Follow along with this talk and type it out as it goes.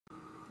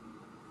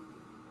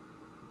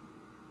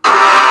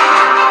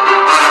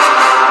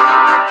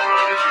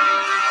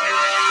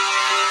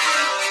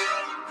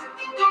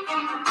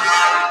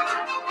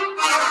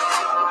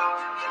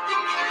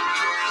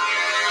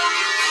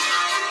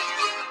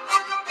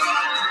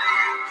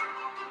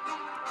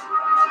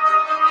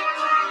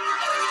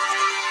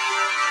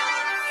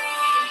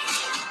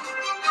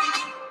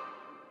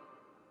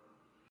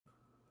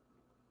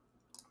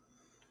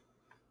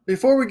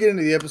Before we get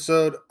into the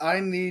episode, I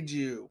need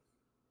you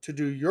to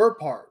do your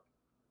part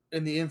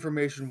in the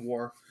information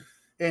war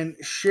and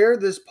share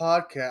this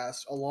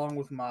podcast along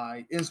with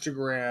my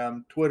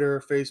Instagram, Twitter,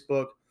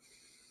 Facebook,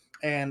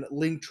 and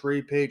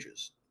Linktree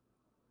pages.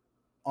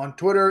 On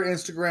Twitter,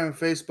 Instagram, and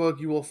Facebook,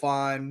 you will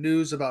find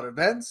news about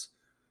events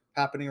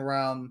happening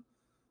around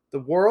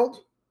the world,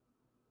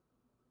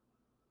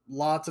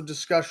 lots of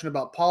discussion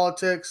about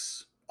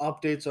politics,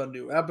 updates on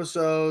new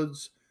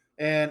episodes,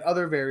 and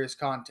other various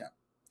content.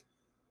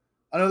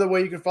 Another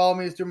way you can follow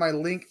me is through my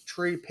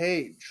Linktree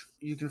page.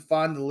 You can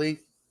find the link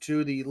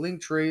to the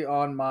Linktree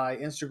on my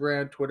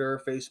Instagram,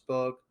 Twitter,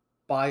 Facebook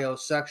bio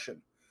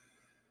section.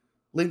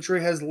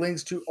 Linktree has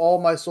links to all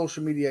my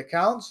social media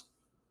accounts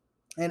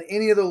and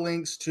any other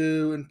links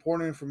to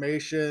important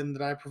information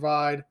that I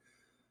provide,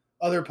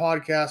 other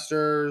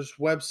podcasters,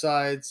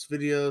 websites,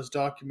 videos,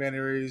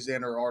 documentaries,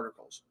 and or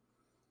articles.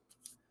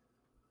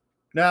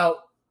 Now,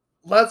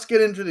 let's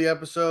get into the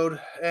episode.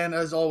 And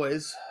as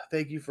always,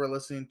 thank you for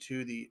listening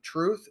to The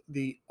Truth,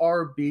 the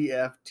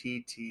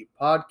RBFTT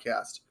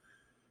podcast.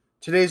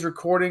 Today's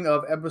recording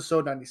of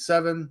episode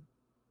 97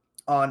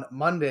 on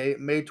Monday,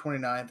 May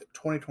 29th,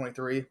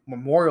 2023,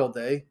 Memorial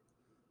Day.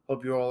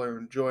 Hope you all are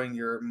enjoying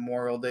your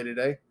Memorial Day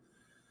today.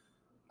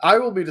 I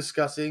will be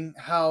discussing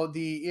how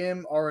the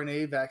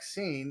mRNA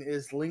vaccine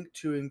is linked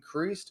to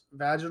increased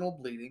vaginal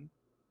bleeding,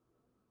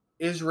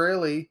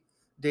 Israeli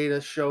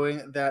data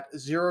showing that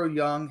 0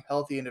 young,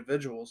 healthy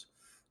individuals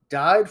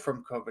died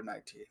from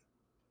COVID-19.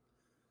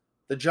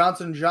 The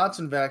Johnson &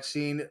 Johnson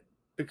vaccine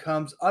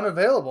becomes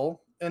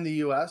unavailable in the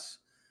U.S.,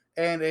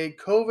 and a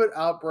COVID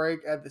outbreak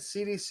at the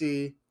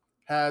CDC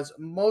has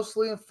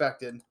mostly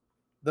infected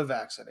the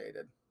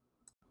vaccinated.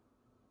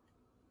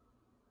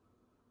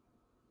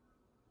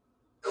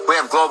 We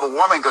have global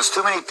warming because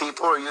too many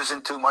people are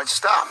using too much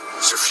stuff.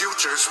 The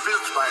future is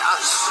built by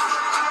us.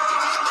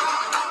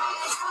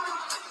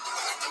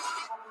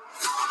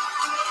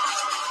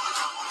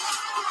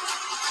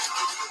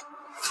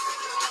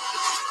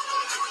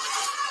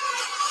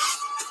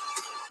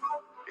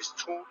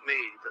 Taught me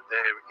that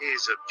there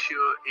is a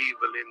pure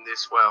evil in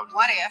this world.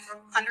 What if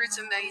hundreds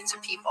of millions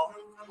of people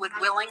would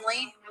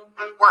willingly,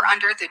 or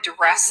under the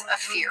duress of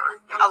fear,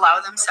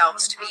 allow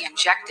themselves to be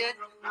injected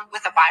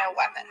with a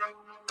bioweapon?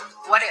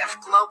 What if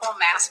global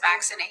mass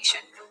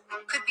vaccination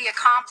could be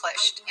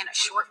accomplished in a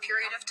short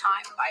period of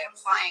time by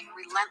applying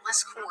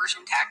relentless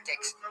coercion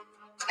tactics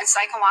and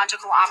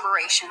psychological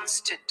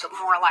operations to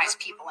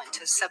demoralize people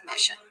into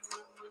submission?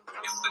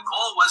 If the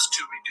goal was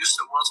to reduce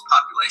the world's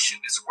population,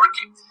 it's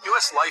working.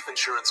 U.S. life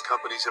insurance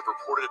companies have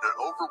reported an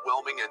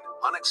overwhelming and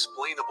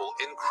unexplainable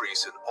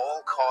increase in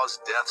all-cause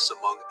deaths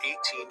among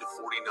 18 to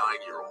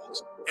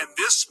 49-year-olds. And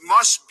this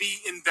must be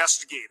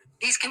investigated.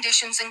 These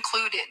conditions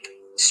included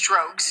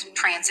strokes,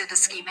 transient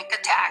ischemic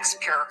attacks,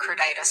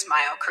 pericarditis,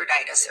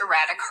 myocarditis,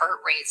 erratic heart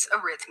rates,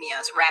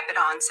 arrhythmias, rapid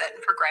onset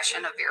and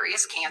progression of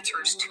various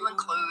cancers to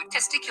include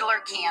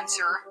testicular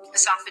cancer,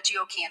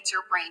 esophageal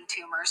cancer, brain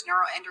tumors,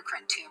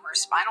 neuroendocrine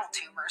tumors, spinal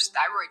tumors,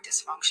 thyroid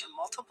dysfunction,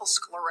 multiple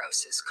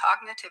sclerosis,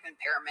 cognitive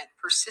impairment,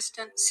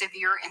 persistent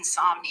severe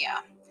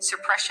insomnia,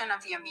 suppression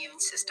of the immune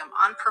system,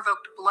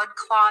 unprovoked blood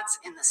clots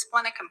in the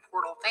splenic and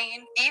portal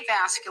vein,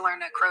 avascular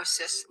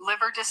necrosis,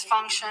 liver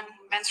dysfunction,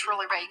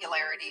 menstrual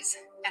irregularities,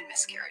 and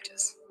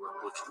miscarriages.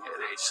 We're looking at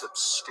a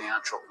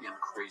substantial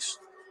increase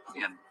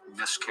in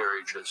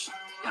miscarriages,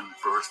 in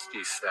birth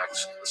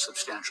defects, a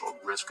substantial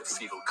risk of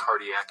fetal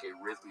cardiac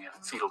arrhythmia,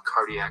 fetal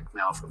cardiac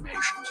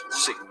malformations,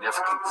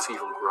 significant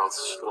fetal growth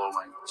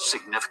slowing,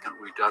 significant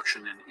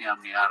reduction in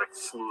amniotic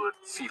fluid,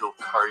 fetal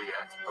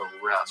cardiac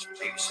arrest.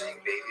 So you're saying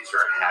babies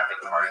are having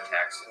heart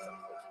attacks?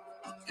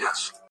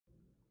 Yes.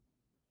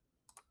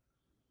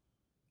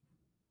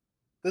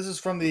 This is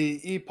from the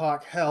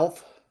Epoch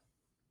Health.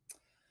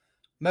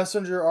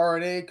 Messenger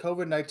RNA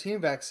COVID-19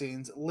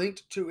 vaccines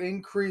linked to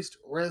increased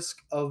risk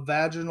of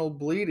vaginal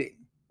bleeding.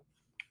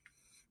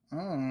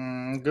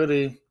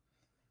 Goody.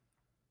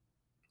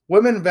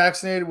 Women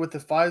vaccinated with the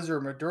Pfizer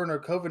or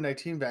Moderna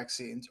COVID-19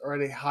 vaccines are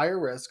at a higher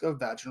risk of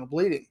vaginal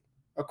bleeding,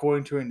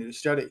 according to a new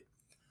study.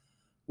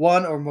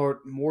 1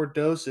 or more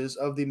doses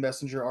of the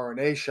messenger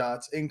RNA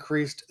shots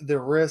increased the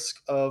risk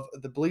of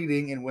the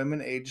bleeding in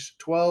women aged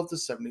 12 to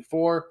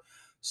 74.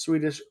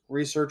 Swedish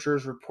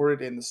researchers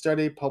reported in the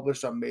study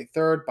published on May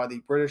 3rd by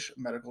the British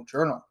Medical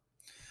Journal.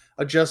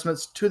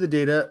 Adjustments to the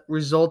data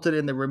resulted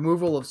in the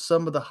removal of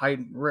some of the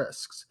heightened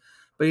risks,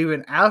 but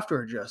even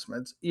after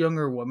adjustments,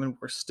 younger women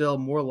were still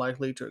more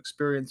likely to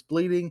experience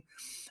bleeding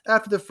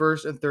after the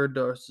first and third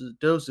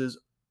doses,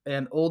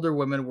 and older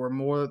women were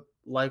more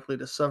likely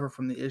to suffer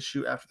from the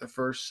issue after the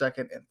first,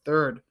 second, and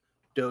third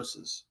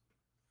doses.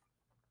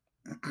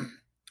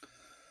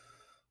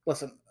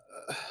 Listen,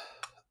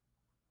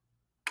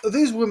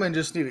 these women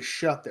just need to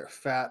shut their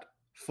fat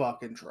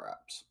fucking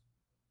traps.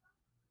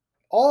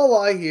 All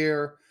I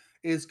hear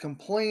is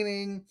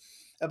complaining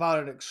about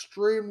an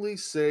extremely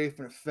safe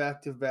and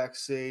effective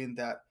vaccine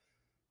that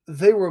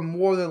they were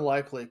more than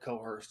likely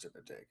coerced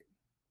into taking.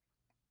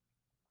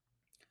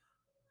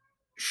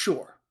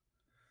 Sure,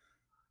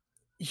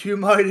 you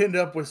might end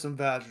up with some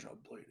vaginal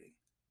bleeding,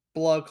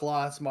 blood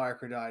clots,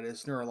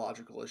 myocarditis,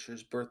 neurological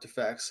issues, birth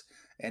defects,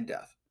 and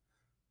death.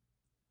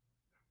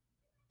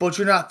 But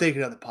you're not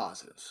thinking of the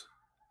positives.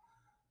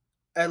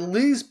 At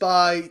least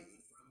by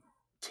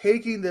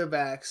taking the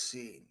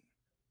vaccine,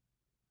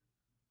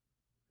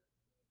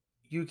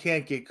 you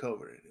can't get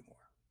COVID anymore.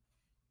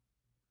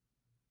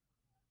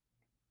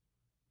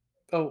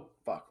 Oh,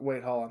 fuck.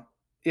 Wait, hold on.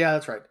 Yeah,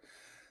 that's right.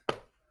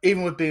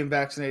 Even with being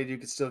vaccinated, you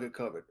can still get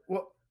COVID.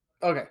 Well,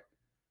 okay.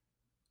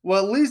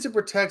 Well, at least it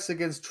protects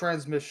against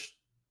transmission.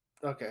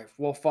 Okay.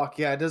 Well, fuck.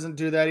 Yeah, it doesn't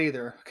do that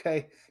either. Okay.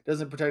 It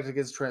doesn't protect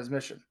against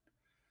transmission.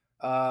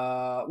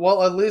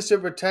 Well, at least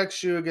it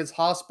protects you against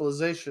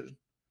hospitalization.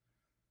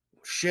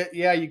 Shit.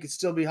 Yeah, you could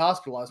still be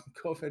hospitalized from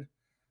COVID.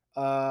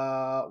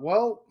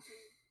 Well,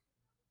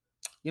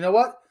 you know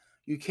what?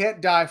 You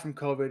can't die from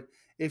COVID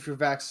if you're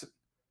vaccinated.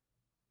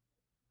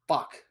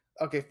 Fuck.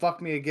 Okay,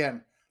 fuck me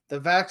again. The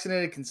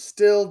vaccinated can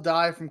still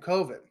die from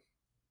COVID.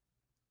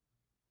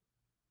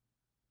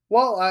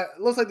 Well,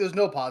 it looks like there's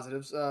no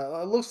positives.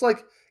 It looks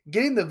like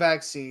getting the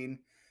vaccine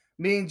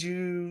means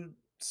you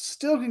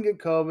still can get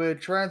COVID,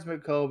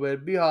 transmit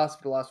COVID, be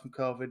hospitalized from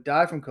COVID,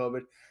 die from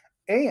COVID,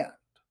 and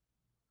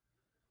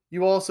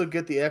you also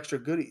get the extra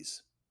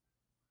goodies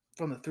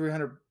from the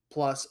 300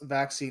 plus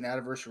vaccine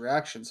adverse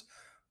reactions,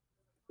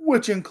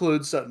 which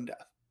includes sudden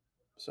death.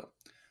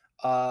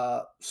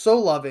 So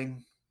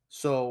loving,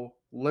 so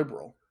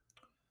liberal.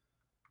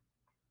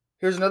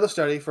 Here's another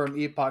study from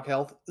Epoch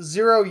Health.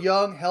 Zero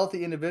young,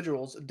 healthy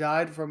individuals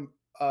died from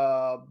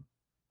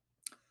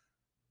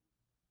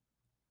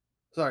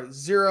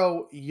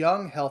zero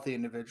young, healthy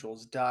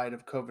individuals died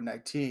of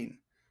COVID-19,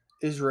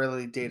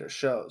 Israeli data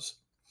shows.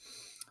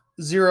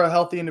 Zero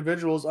healthy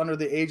individuals under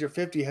the age of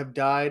 50 have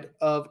died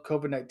of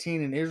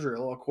COVID-19 in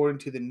Israel, according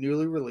to the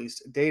newly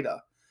released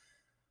data.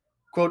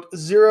 Quote,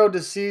 zero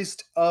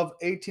deceased of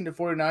 18 to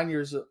 49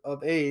 years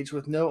of age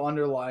with no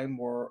underlying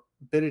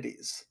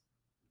morbidities,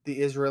 the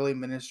Israeli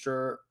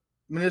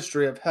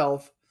Ministry of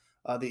Health,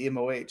 the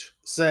MOH,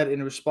 said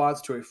in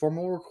response to a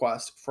formal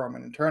request from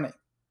an attorney.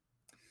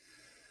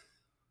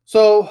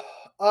 So,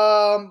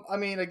 I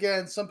mean,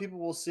 again, some people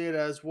will see it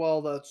as,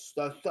 well, that's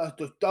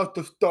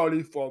the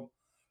study from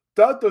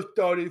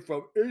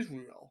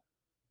Israel.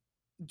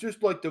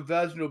 Just like the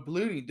vaginal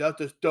bleeding, that's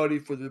a study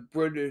for the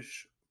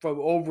British from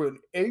over in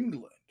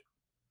England.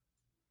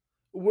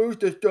 Where's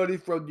the study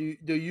from the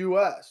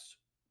U.S.?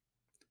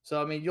 So,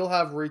 I mean, you'll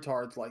have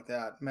retards like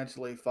that,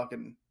 mentally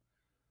fucking,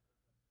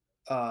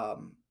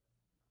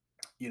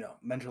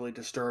 mentally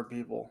disturbed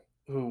people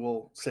who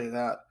will say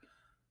that.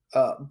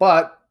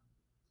 But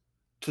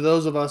to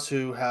those of us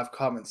who have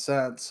common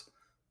sense,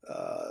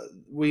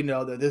 we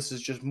know that this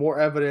is just more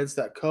evidence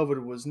that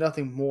COVID was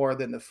nothing more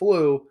than the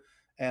flu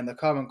and the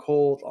common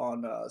cold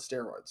on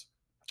steroids.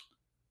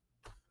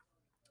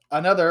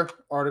 Another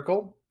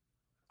article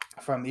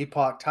from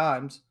Epoch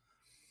Times: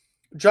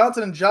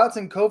 Johnson &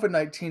 Johnson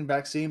COVID-19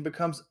 vaccine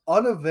becomes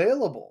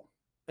unavailable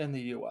in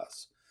the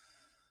U.S.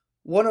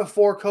 One of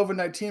 4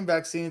 COVID-19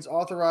 vaccines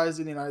authorized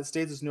in the United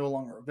States is no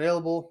longer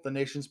available, the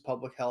nation's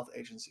public health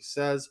agency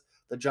says.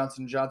 The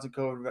Johnson & Johnson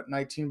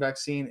COVID-19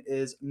 vaccine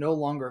is no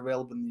longer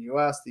available in the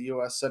U.S., the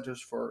U.S.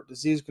 Centers for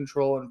Disease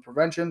Control and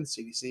Prevention, the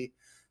CDC,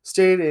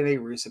 stated in a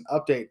recent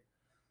update.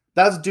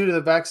 That's due to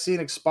the vaccine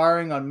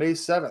expiring on May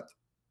 7th.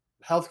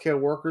 Healthcare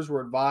workers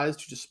were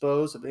advised to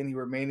dispose of any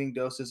remaining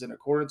doses in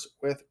accordance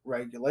with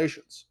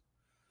regulations.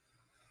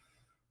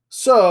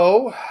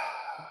 So,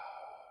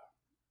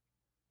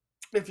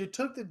 if you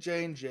took the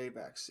J&J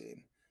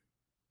vaccine,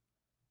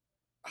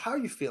 how are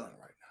you feeling right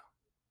now?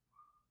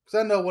 Because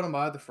I know one of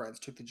my other friends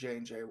took the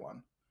J&J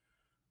one.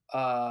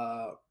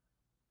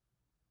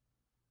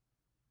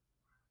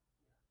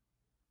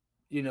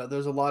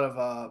 There's a lot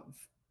of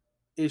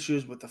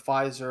issues with the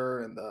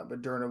Pfizer and the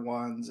Moderna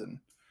ones, and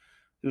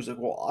he was like,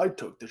 well, I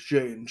took the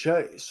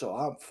J&J, so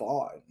I'm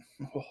fine.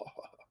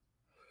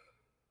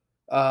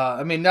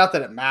 I mean, not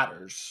that it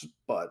matters,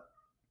 but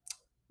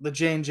the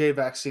J&J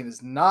vaccine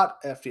is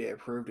not FDA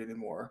approved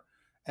anymore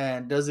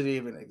and doesn't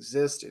even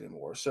exist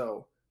anymore.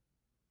 So,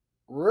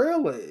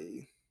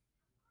 really,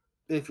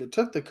 if you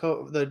took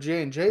the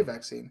J&J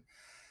vaccine,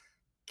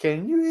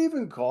 can you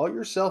even call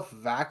yourself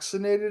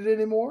vaccinated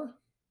anymore?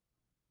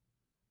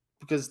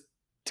 Because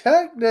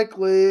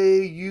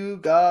technically you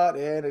got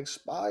an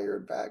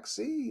expired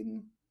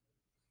vaccine.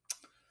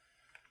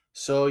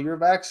 So your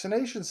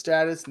vaccination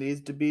status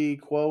needs to be,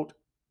 quote,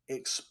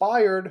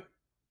 expired.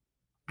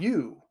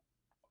 You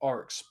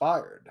are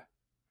expired.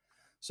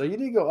 So you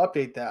need to go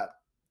update that.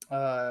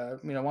 Why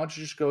don't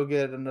you just go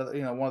get another,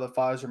 one of the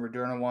Pfizer and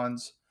Moderna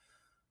ones,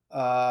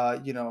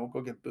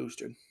 go get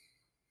boosted.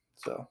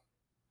 So,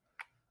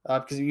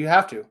 because you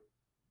have to.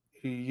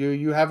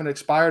 You have an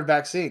expired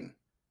vaccine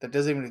that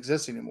doesn't even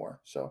exist anymore.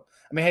 So,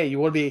 I mean, hey, you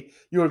want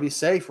to be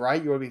safe,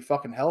 right? You want to be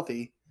fucking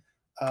healthy.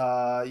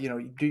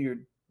 You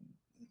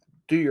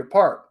do your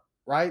part,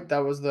 right? That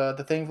was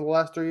the thing for the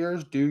last 3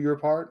 years. Do your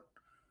part.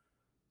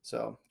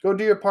 So go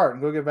do your part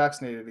and go get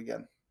vaccinated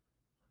again.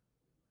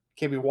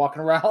 Can't be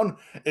walking around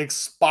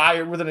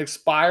with an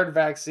expired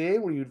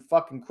vaccine. Were you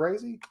fucking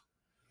crazy?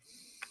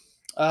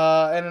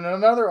 And in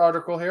another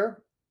article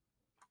here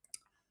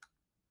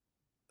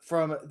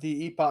from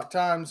the Epoch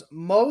Times,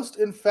 most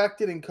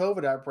infected in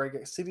COVID outbreak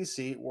at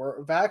CDC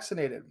were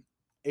vaccinated.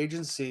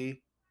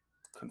 Agency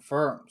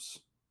confirms.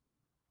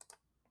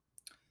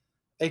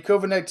 A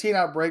COVID-19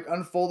 outbreak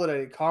unfolded at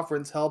a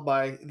conference held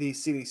by the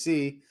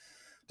CDC,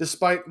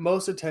 despite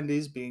most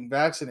attendees being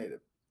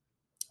vaccinated.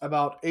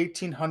 About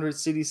 1,800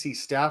 CDC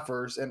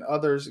staffers and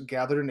others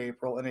gathered in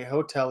April in a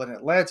hotel in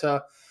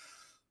Atlanta,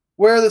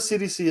 where the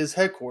CDC is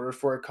headquartered,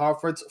 for a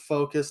conference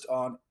focused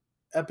on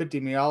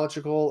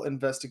epidemiological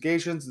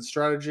investigations and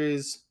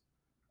strategies.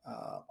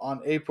 On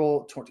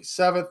April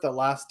 27th, the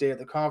last day of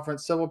the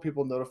conference, several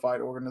people notified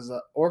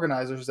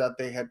organizers that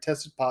they had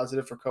tested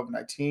positive for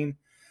COVID-19.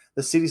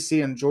 The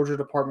CDC and Georgia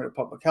Department of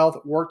Public Health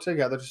worked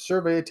together to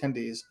survey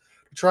attendees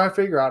to try and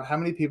figure out how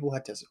many people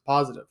had tested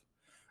positive.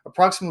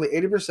 Approximately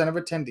 80% of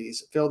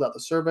attendees filled out the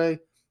survey.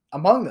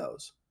 Among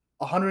those,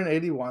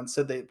 181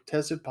 said they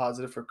tested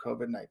positive for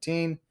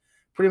COVID-19.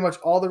 Pretty much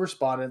all the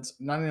respondents,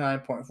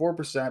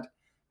 99.4%,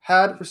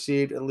 had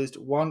received at least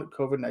one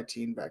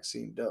COVID-19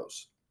 vaccine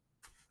dose.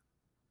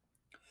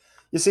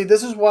 You see,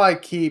 this is why I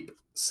keep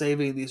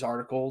saving these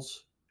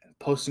articles and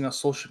posting on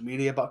social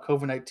media about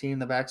COVID-19,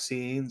 the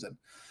vaccines, and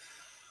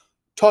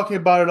talking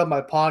about it on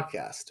my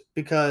podcast,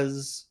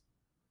 because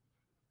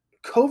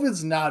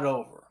COVID's not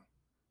over.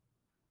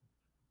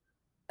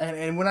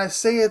 And when I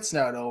say it's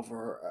not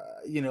over,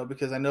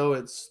 because I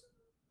know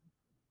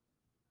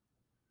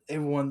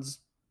everyone's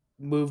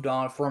moved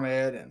on from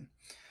it, and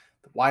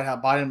the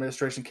Biden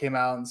administration came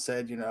out and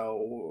said,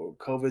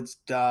 COVID's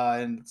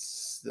done,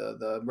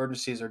 the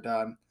emergencies are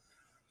done.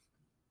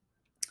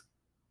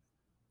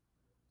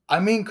 I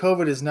mean,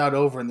 COVID is not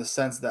over in the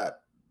sense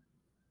that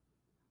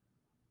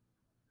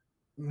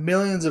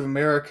millions of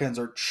Americans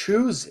are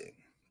choosing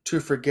to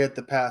forget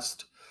the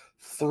past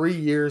 3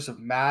 years of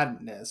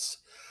madness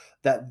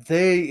that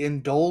they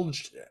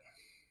indulged in.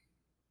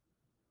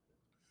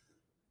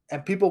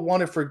 And people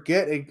want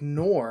to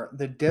ignore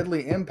the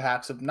deadly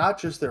impacts of not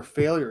just their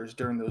failures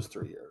during those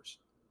 3 years,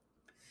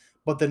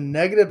 but the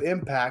negative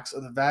impacts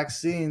of the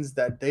vaccines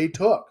that they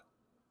took.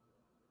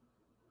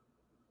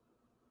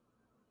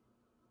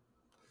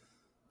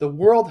 The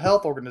World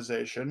Health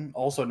Organization,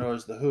 also known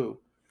as the WHO,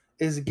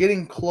 is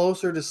getting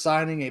closer to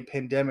signing a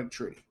pandemic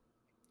treaty.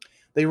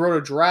 They wrote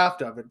a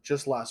draft of it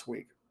just last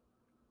week.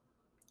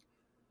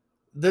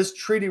 This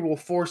treaty will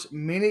force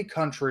many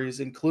countries,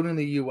 including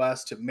the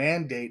U.S., to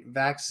mandate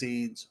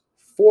vaccines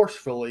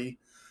forcefully,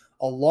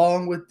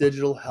 along with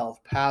digital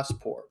health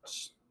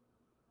passports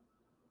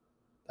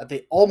that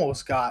they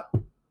almost got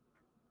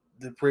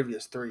the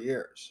previous 3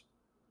 years.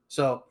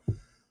 So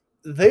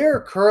they are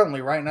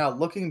currently, right now,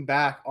 looking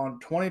back on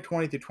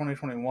 2020 to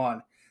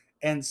 2021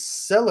 and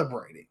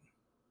celebrating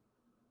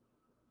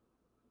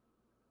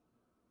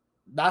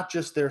not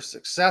just their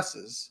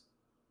successes,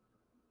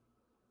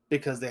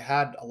 because they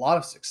had a lot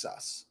of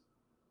success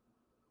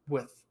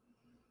with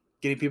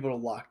getting people to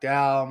lock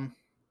down.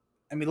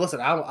 I mean, listen,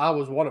 I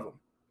was one of them.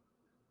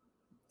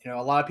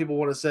 A lot of people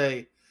want to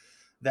say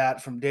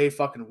that from day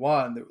fucking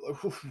one, they were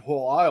like,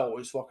 well, I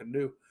always fucking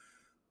knew.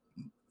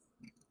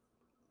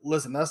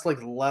 Listen, that's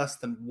like less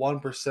than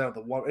 1% of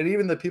the one, and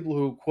even the people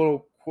who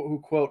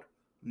quote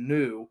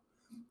knew,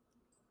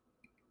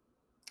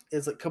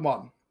 it's like, come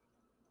on.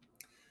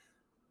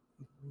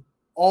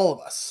 All of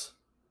us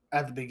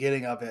at the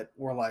beginning of it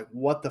were like,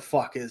 what the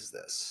fuck is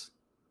this?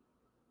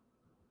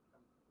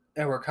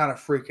 And we're kind of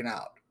freaking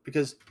out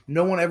because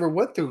no one ever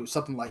went through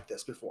something like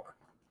this before.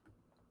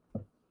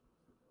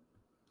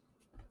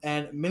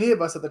 And many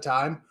of us at the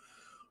time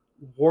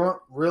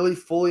weren't really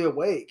fully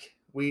awake.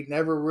 We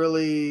never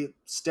really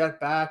stepped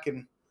back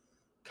and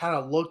kind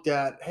of looked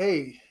at,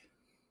 hey,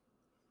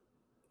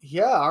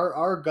 yeah,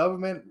 our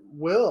government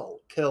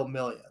will kill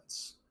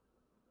millions.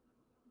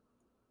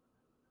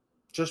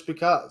 Just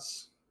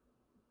because.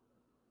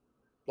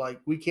 Like,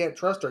 we can't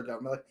trust our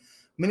government. Like,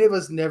 many of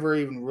us never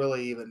even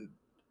really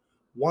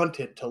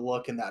wanted to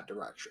look in that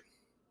direction.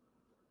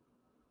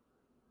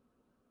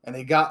 And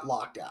they got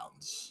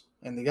lockdowns.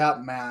 And they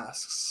got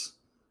masks.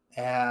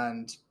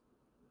 And,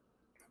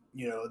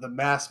 the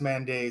mask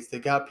mandates. They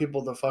got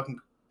people to fucking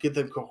get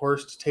them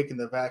coerced to taking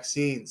the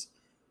vaccines.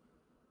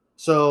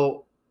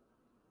 So,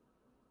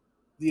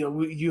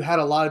 you had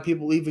a lot of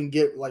people even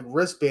get like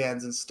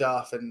wristbands and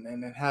stuff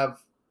and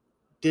have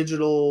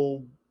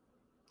digital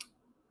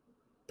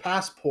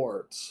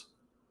passports.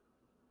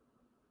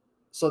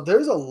 So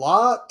there's a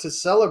lot to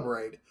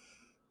celebrate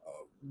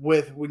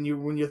with when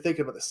you're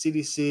thinking about the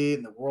CDC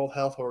and the World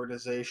Health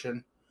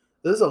Organization.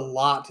 There's a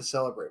lot to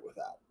celebrate with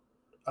that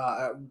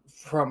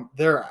from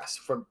their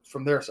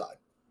side.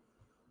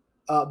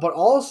 But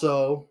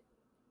also,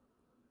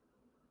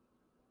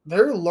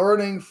 they're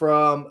learning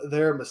from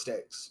their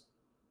mistakes.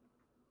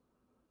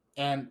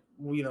 And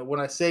when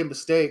I say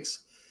mistakes,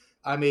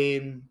 I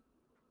mean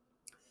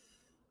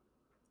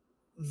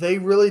they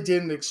really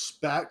didn't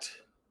expect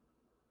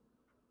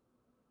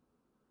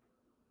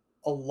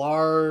a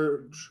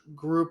large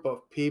group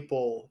of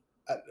people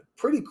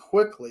pretty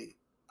quickly,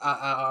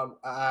 I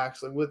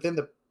actually within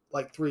the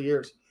like 3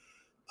 years,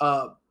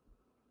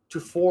 to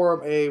form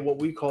what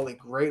we call a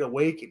Great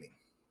Awakening.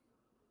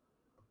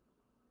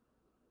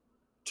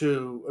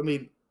 I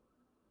mean,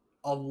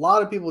 a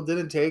lot of people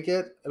didn't take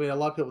it. I mean, a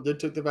lot of people did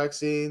take the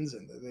vaccines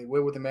and they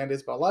went with the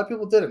mandates, but a lot of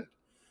people didn't,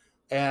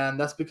 and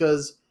that's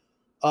because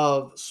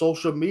of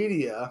social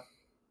media.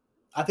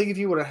 I think if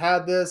you would have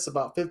had this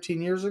about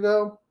 15 years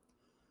ago,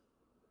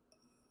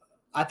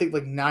 I think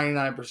like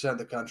 99% of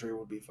the country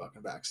would be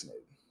fucking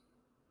vaccinated.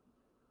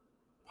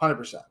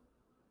 100%.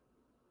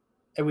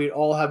 And we'd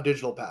all have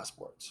digital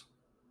passports.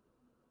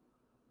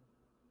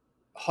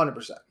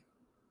 100%.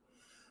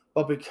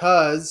 But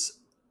because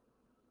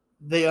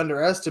they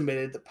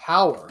underestimated the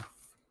power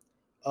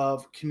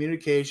of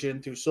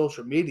communication through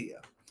social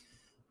media,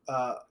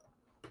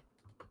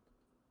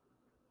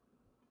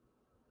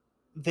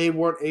 they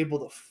weren't able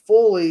to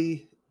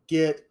fully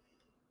get,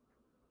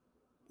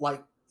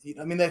 like,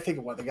 I mean, they think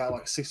of what they got,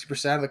 like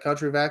 60% of the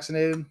country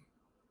vaccinated.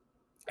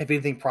 If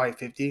anything, probably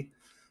 50,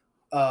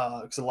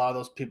 because a lot of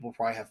those people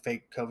probably have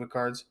fake COVID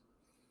cards.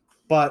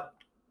 But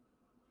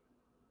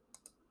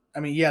I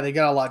mean, yeah, they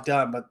got a lot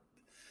done, but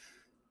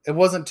it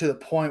wasn't to the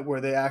point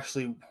where they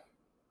actually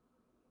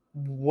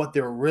what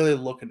they were really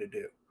looking to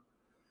do,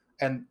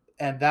 and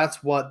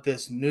that's what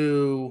this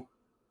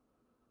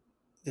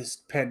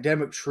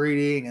pandemic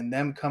treating and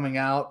them coming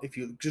out. If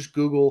you just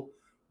Google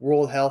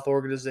World Health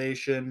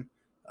Organization,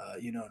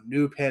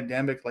 new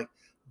pandemic, like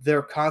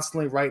they're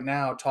constantly right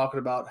now talking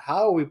about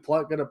how are we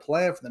going to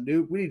plan for the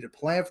new. We need to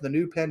plan for the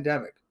new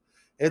pandemic.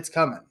 It's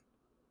coming.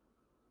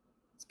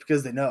 It's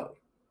because they know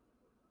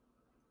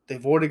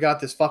they've already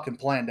got this fucking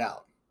planned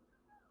out.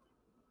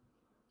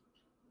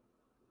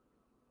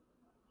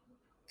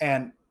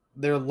 And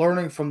they're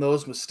learning from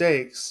those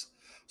mistakes.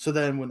 So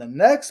then when the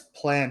next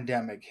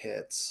pandemic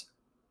hits,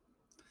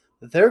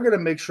 they're going to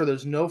make sure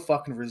there's no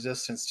fucking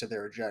resistance to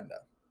their agenda.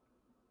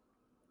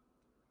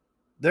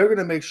 They're going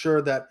to make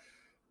sure that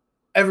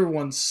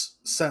everyone's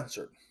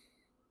censored.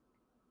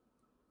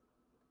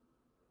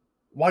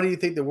 Why do you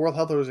think the World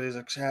Health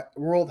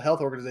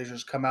Organization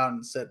has come out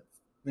and said,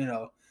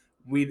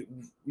 we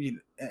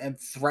and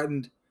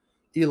threatened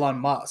Elon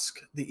Musk?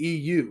 The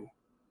EU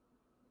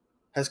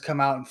has come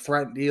out and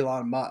threatened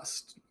Elon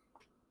Musk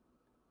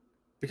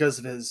because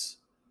of his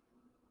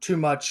too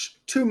much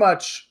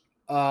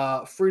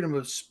freedom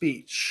of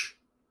speech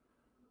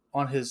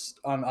on his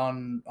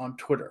on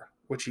Twitter,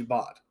 which he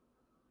bought.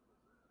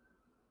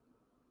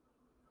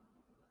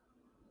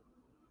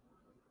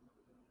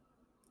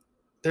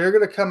 They're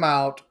going to come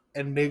out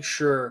and make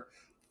sure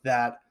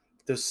that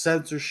the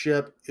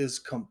censorship is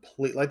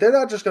complete. Like, they're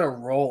not just going to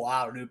roll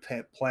out a new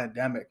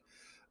pandemic.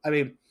 I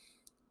mean,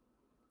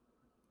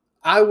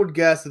 I would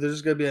guess that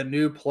there's going to be a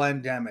new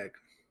pandemic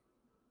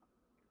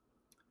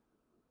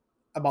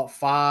about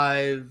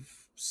 5,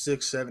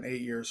 6, 7,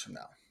 8 years from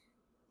now.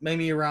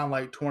 Maybe around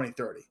like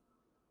 2030.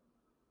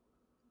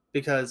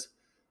 Because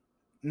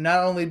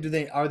not only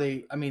are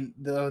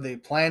they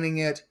planning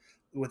it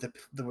with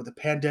the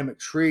pandemic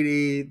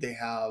treaty, they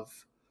have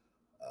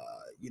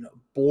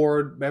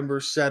board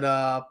members set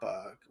up,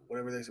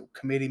 whatever they say,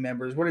 committee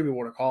members, whatever you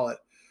want to call it.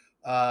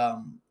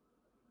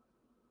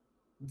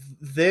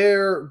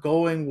 They're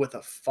going with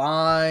a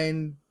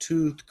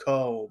fine-tooth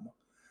comb.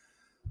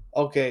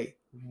 Okay,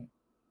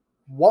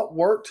 what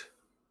worked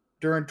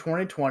during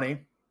 2020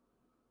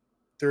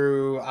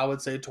 through, I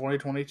would say,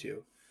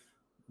 2022?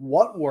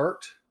 What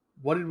worked?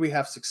 What did we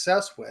have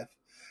success with?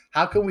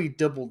 How can we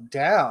double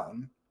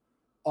down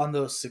on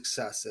those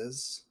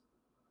successes?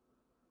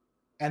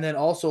 And then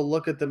also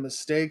look at the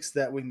mistakes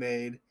that we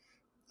made,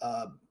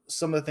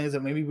 some of the things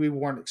that maybe we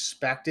weren't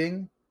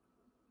expecting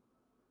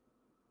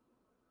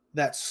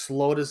that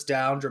slowed us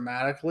down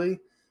dramatically.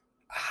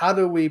 How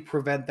do we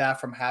prevent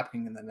that from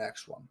happening in the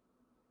next one?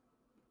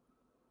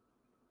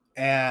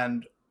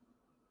 And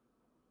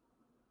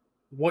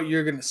what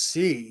you're going to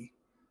see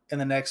in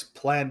the next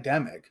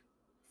pandemic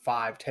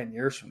 5-10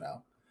 years from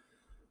now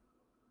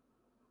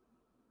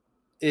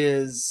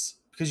is,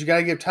 because you got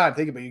to give time.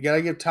 Think about it. You got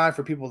to give time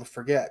for people to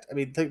forget. I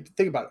mean, think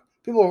about it.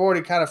 People have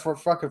already kind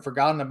of fucking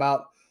forgotten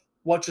about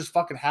what just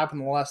fucking happened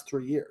in the last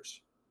 3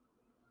 years.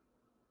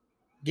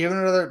 Give it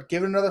another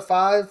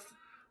 5-10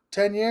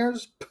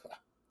 years?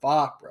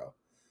 Fuck, bro.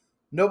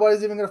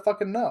 Nobody's even going to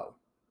fucking know.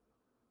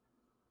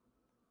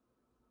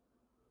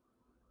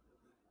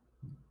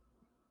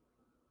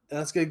 And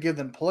that's going to give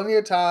them plenty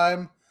of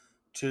time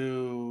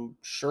to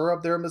shore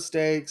up their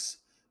mistakes,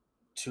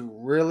 to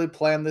really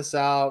plan this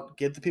out,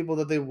 get the people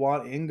that they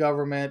want in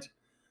government,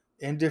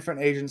 in different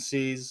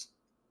agencies,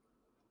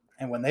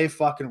 and when they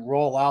fucking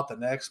roll out the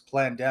next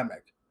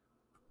pandemic,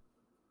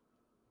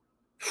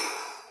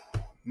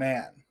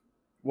 man,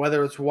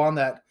 whether it's one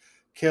that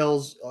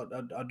kills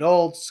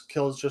adults,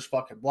 kills just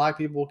fucking black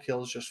people,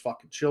 kills just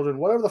fucking children,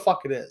 whatever the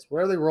fuck it is,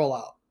 wherever they roll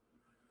out,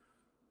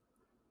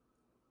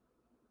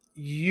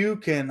 you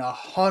can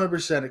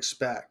 100%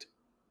 expect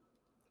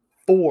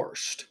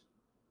forced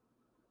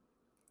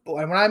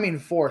And when I mean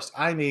forced,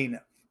 I mean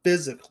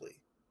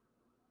physically.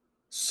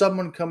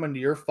 Someone coming to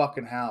your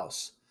fucking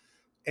house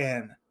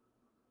and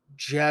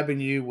jabbing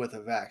you with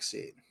a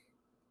vaccine.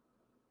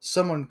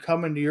 Someone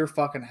coming to your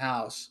fucking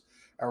house,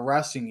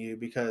 arresting you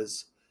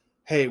because,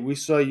 hey, we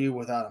saw you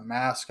without a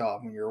mask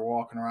on when you were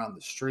walking around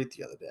the street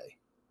the other day.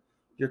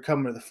 You're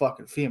coming to the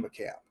fucking FEMA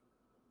camp.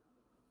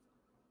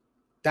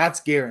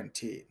 That's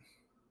guaranteed.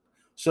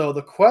 So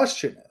the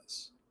question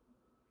is,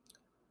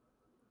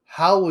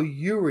 how will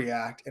you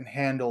react and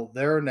handle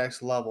their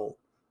next level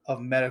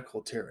of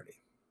medical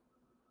tyranny?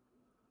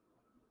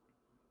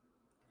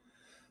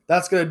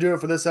 That's going to do it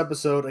for this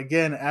episode.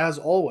 Again, as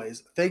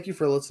always, thank you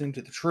for listening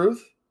to The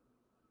Truth,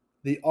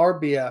 the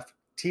RBF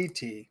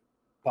TT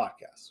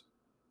podcast.